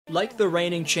Like the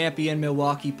reigning champion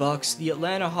Milwaukee Bucks, the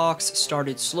Atlanta Hawks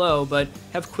started slow, but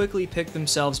have quickly picked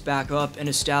themselves back up and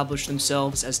established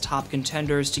themselves as top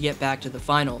contenders to get back to the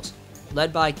finals.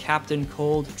 Led by Captain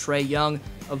Cold Trae Young,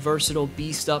 a versatile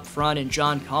beast up front, and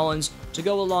John Collins to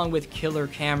go along with killer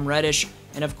Cam Reddish,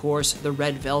 and of course the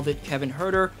Red Velvet Kevin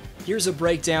Huerter, here's a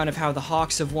breakdown of how the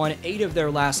Hawks have won 8 of their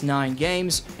last 9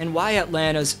 games, and why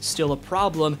Atlanta's still a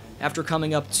problem after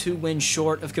coming up 2 wins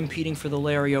short of competing for the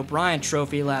Larry O'Brien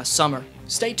Trophy last summer.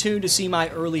 Stay tuned to see my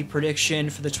early prediction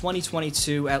for the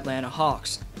 2022 Atlanta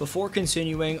Hawks. Before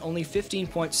continuing, only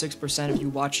 15.6% of you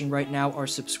watching right now are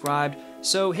subscribed,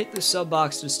 so hit the sub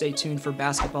box to stay tuned for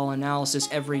basketball analysis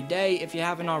every day if you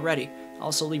haven't already.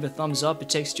 Also leave a thumbs up, it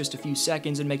takes just a few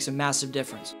seconds and makes a massive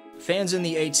difference. Fans in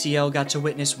the ATL got to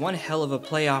witness one hell of a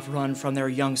playoff run from their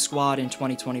young squad in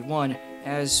 2021,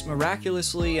 as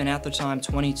miraculously and at the time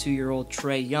 22-year-old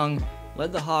Trae Young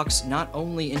led the Hawks not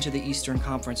only into the Eastern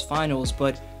Conference Finals,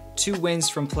 but 2 wins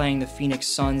from playing the Phoenix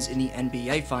Suns in the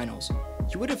NBA Finals.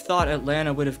 You would have thought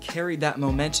Atlanta would have carried that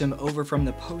momentum over from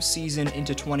the postseason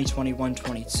into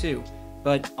 2021-22.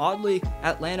 But oddly,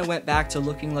 Atlanta went back to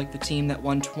looking like the team that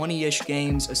won 20-ish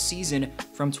games a season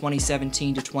from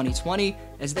 2017 to 2020,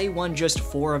 as they won just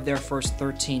 4 of their first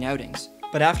 13 outings.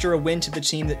 But after a win to the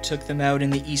team that took them out in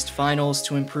the East Finals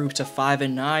to improve to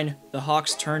 5-9, the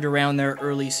Hawks turned around their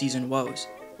early season woes.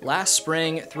 Last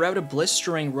spring, throughout a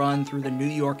blistering run through the New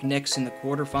York Knicks in the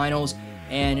quarterfinals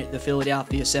and the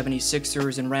Philadelphia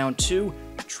 76ers in round 2,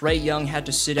 Trae Young had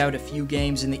to sit out a few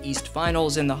games in the East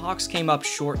Finals, and the Hawks came up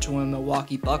short to a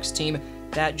Milwaukee Bucks team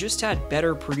that just had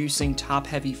better producing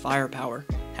top-heavy firepower.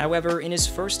 However, in his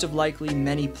first of likely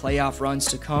many playoff runs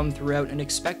to come throughout an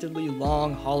expectedly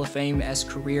long Hall of Fame-esque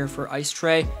career for Ice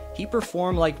Trae, he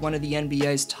performed like one of the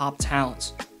NBA's top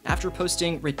talents. After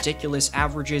posting ridiculous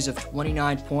averages of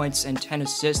 29 points and 10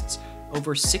 assists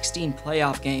over 16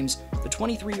 playoff games, the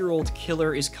 23-year-old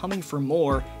killer is coming for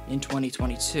more in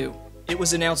 2022. It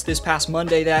was announced this past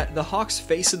Monday that the Hawks'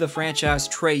 face of the franchise,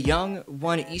 Trae Young,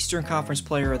 won Eastern Conference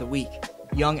Player of the Week.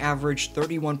 Young averaged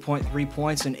 31.3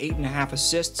 points and 8.5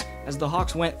 assists as the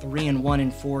Hawks went 3-1 in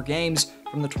 4 games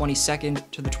from the 22nd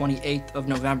to the 28th of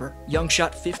November. Young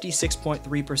shot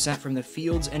 56.3% from the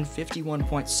field and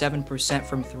 51.7%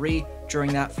 from 3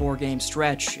 during that 4-game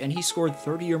stretch, and he scored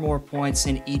 30 or more points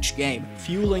in each game,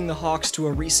 fueling the Hawks to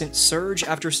a recent surge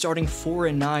after starting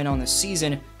 4-9 on the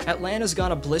season. Atlanta's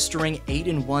gone a blistering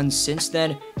 8-1 since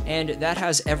then, and that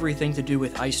has everything to do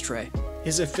with Ice Trae.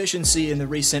 His efficiency in the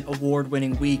recent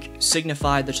award-winning week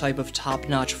signified the type of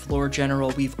top-notch floor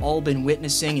general we've all been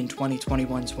witnessing in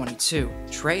 2021-22.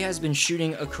 Trae has been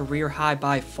shooting a career high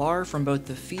by far from both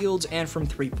the field and from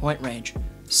three-point range.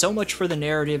 So much for the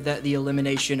narrative that the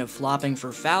elimination of flopping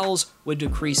for fouls would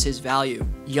decrease his value.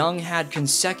 Young had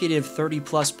consecutive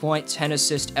 30-plus point,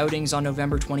 10-assist outings on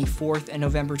November 24th and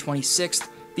November 26th,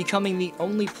 becoming the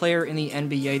only player in the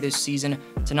NBA this season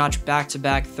to notch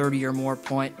back-to-back 30 or more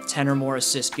point, 10 or more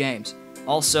assist games.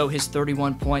 Also, his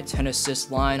 31-point,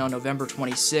 10-assist line on November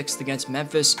 26th against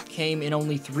Memphis came in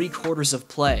only 3 quarters of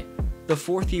play. The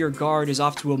 4th-year guard is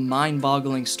off to a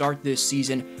mind-boggling start this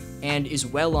season and is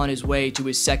well on his way to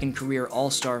his 2nd career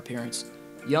All-Star appearance.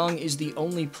 Young is the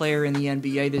only player in the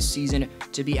NBA this season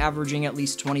to be averaging at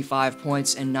least 25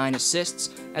 points and 9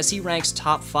 assists, as he ranks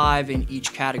top 5 in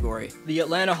each category. The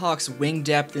Atlanta Hawks' wing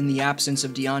depth in the absence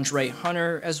of DeAndre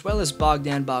Hunter, as well as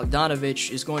Bogdan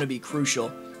Bogdanovic, is going to be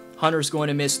crucial. Hunter's going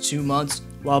to miss 2 months,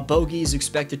 while Bogey is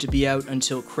expected to be out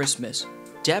until Christmas.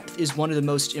 Depth is one of the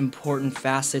most important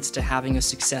facets to having a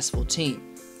successful team.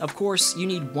 Of course, you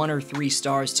need 1 or 3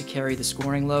 stars to carry the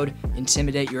scoring load,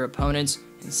 intimidate your opponents,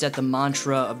 and set the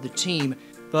mantra of the team,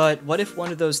 but what if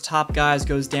one of those top guys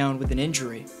goes down with an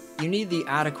injury? You need the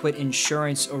adequate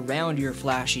insurance around your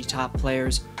flashy top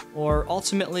players, or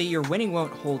ultimately your winning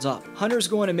won't hold up. Hunter's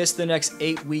going to miss the next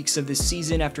 8 weeks of the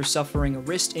season after suffering a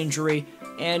wrist injury,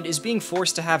 and is being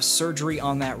forced to have surgery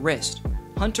on that wrist.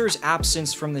 Hunter's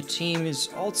absence from the team is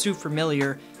all too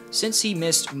familiar, since he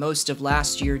missed most of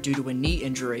last year due to a knee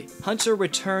injury. Hunter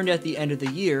returned at the end of the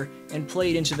year and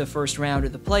played into the first round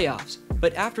of the playoffs,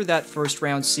 but after that first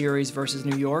round series versus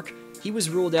New York, he was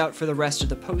ruled out for the rest of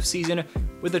the postseason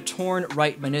with a torn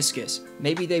right meniscus.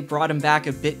 Maybe they brought him back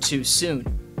a bit too soon,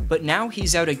 but now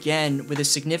he's out again with a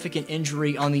significant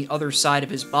injury on the other side of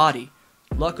his body.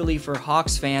 Luckily for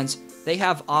Hawks fans, they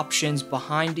have options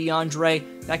behind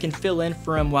DeAndre that can fill in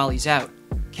for him while he's out.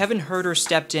 Kevin Huerter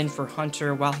stepped in for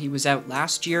Hunter while he was out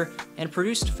last year and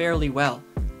produced fairly well.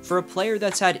 For a player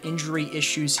that's had injury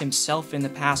issues himself in the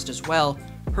past as well,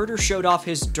 Huerter showed off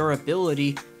his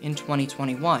durability in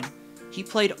 2021. He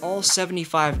played all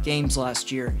 75 games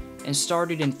last year and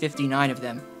started in 59 of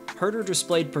them. Huerter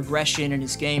displayed progression in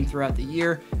his game throughout the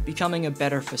year, becoming a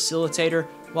better facilitator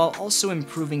while also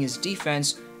improving his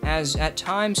defense, as at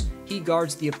times he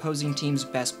guards the opposing team's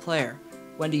best player.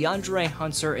 When DeAndre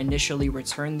Hunter initially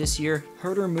returned this year,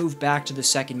 Huerter moved back to the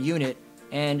second unit,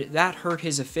 and that hurt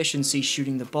his efficiency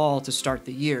shooting the ball to start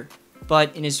the year.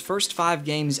 But in his first 5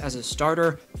 games as a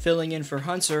starter, filling in for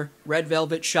Hunter, Red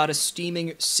Velvet shot a steaming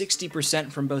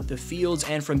 60% from both the field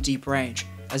and from deep range.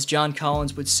 As John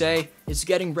Collins would say, it's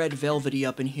getting red velvety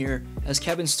up in here, as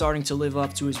Kevin's starting to live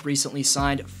up to his recently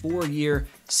signed 4-year,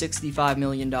 $65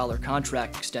 million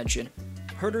contract extension.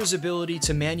 Huerter's ability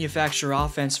to manufacture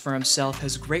offense for himself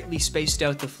has greatly spaced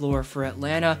out the floor for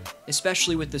Atlanta,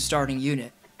 especially with the starting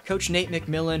unit. Coach Nate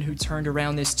McMillan, who turned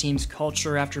around this team's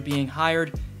culture after being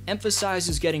hired,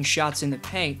 emphasizes getting shots in the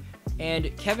paint,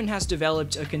 and Kevin has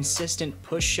developed a consistent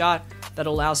push shot that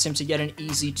allows him to get an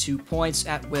easy 2 points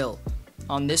at will.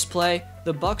 On this play,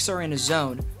 the Bucks are in a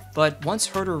zone, but once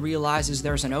Huerter realizes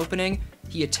there's an opening,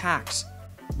 he attacks.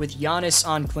 With Giannis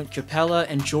on Clint Capella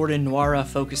and Jordan Nwora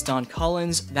focused on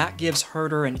Collins, that gives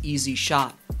Huerter an easy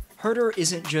shot. Huerter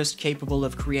isn't just capable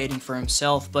of creating for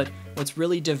himself, but what's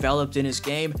really developed in his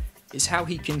game is how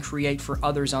he can create for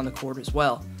others on the court as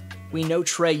well. We know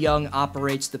Trae Young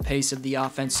operates the pace of the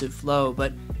offensive flow,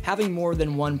 but having more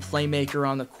than one playmaker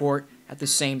on the court at the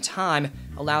same time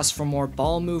allows for more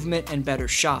ball movement and better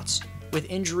shots. With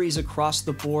injuries across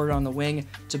the board on the wing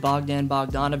to Bogdan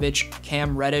Bogdanovic,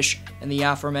 Cam Reddish, and the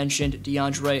aforementioned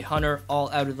DeAndre Hunter all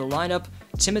out of the lineup,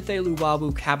 Timothy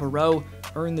Luwawu-Cabarrot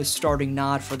earned the starting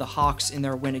nod for the Hawks in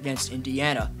their win against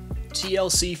Indiana.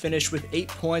 TLC finished with 8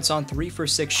 points on 3 for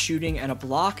 6 shooting and a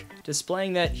block,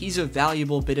 displaying that he's a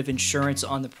valuable bit of insurance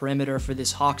on the perimeter for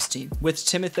this Hawks team. With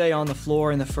Timothy on the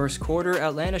floor in the first quarter,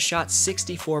 Atlanta shot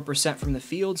 64% from the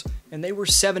field, and they were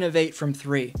 7 of 8 from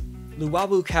 3.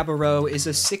 Luwawu-Cabarrot is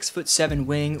a 6'7"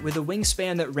 wing with a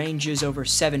wingspan that ranges over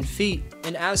 7 feet,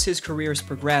 and as his career's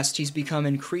progressed, he's become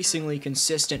increasingly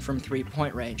consistent from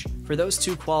 3-point range. For those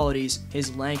two qualities,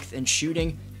 his length and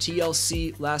shooting,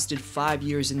 TLC lasted 5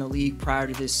 years in the league prior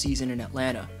to this season in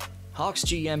Atlanta. Hawks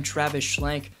GM Travis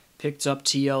Schlenk picked up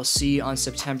TLC on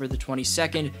September the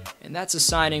 22nd, and that's a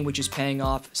signing which is paying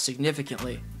off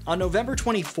significantly. On November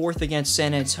 24th against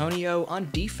San Antonio,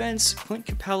 on defense, Clint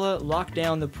Capella locked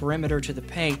down the perimeter to the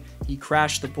paint. He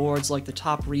crashed the boards like the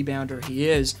top rebounder he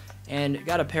is, and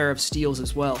got a pair of steals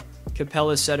as well.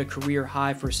 Capella set a career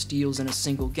high for steals in a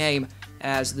single game,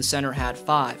 as the center had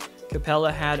 5.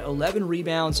 Capella had 11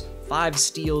 rebounds, 5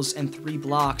 steals, and 3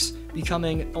 blocks,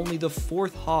 becoming only the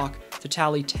 4th Hawk to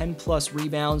tally 10-plus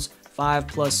rebounds,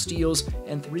 5-plus steals,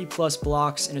 and 3-plus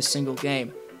blocks in a single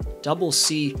game. Double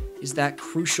C is that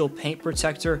crucial paint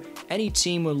protector any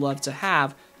team would love to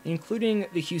have, including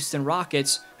the Houston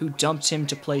Rockets, who dumped him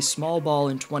to play small ball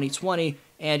in 2020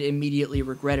 and immediately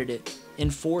regretted it. In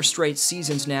 4 straight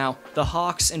seasons now, the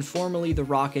Hawks, and formerly the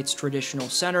Rockets' traditional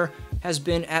center, has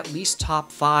been at least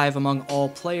top 5 among all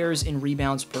players in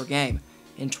rebounds per game.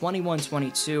 In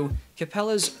 21-22,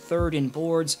 Capella's 3rd in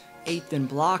boards, 8th in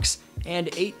blocks, and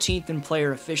 18th in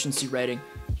player efficiency rating.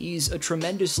 He's a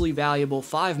tremendously valuable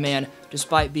 5-man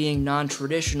despite being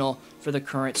non-traditional for the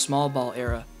current small ball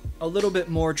era. A little bit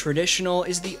more traditional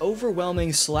is the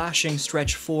overwhelming slashing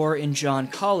stretch 4 in John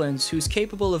Collins, who's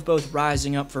capable of both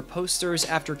rising up for posters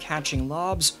after catching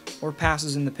lobs or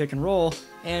passes in the pick and roll,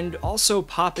 and also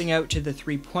popping out to the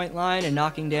 3-point line and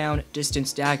knocking down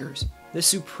distance daggers. The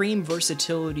supreme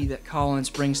versatility that Collins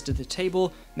brings to the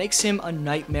table makes him a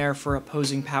nightmare for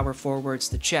opposing power forwards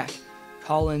to check.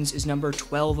 Collins is number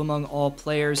 12 among all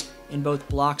players in both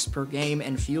blocks per game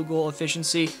and field goal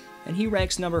efficiency, and he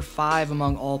ranks number 5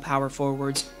 among all power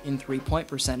forwards in 3-point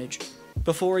percentage.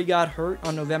 Before he got hurt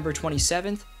on November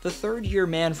 27th, the 3rd-year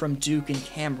man from Duke and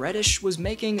Cam Reddish was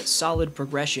making solid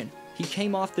progression. He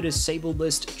came off the disabled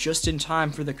list just in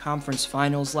time for the conference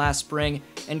finals last spring,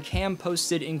 and Cam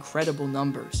posted incredible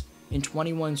numbers. In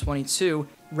 21-22,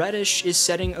 Reddish is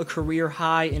setting a career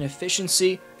high in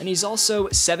efficiency, and he's also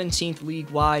 17th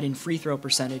league-wide in free throw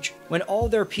percentage. When all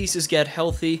their pieces get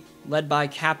healthy, led by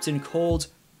Captain Cold,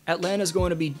 Atlanta's going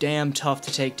to be damn tough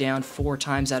to take down 4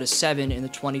 times out of 7 in the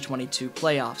 2022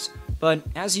 playoffs. But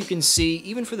as you can see,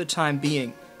 even for the time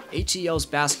being, ATL's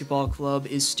basketball club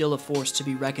is still a force to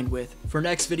be reckoned with. For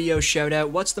next video shoutout,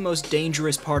 what's the most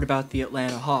dangerous part about the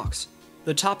Atlanta Hawks?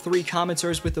 The top 3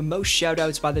 commenters with the most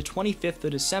shoutouts by the 25th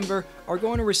of December are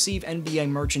going to receive NBA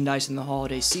merchandise in the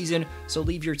holiday season, so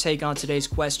leave your take on today's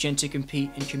question to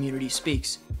compete in Community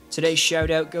Speaks. Today's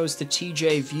shoutout goes to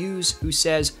TJ Views, who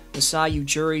says Masai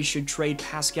Ujiri should trade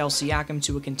Pascal Siakam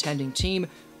to a contending team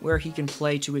where he can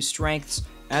play to his strengths,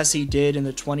 as he did in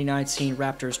the 2019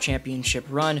 Raptors championship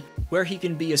run, where he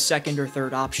can be a second or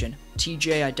third option.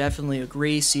 TJ, I definitely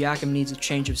agree, Siakam needs a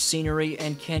change of scenery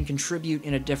and can contribute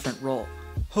in a different role.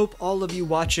 Hope all of you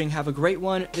watching have a great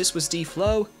one. This was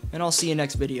D-Flow, and I'll see you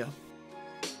next video.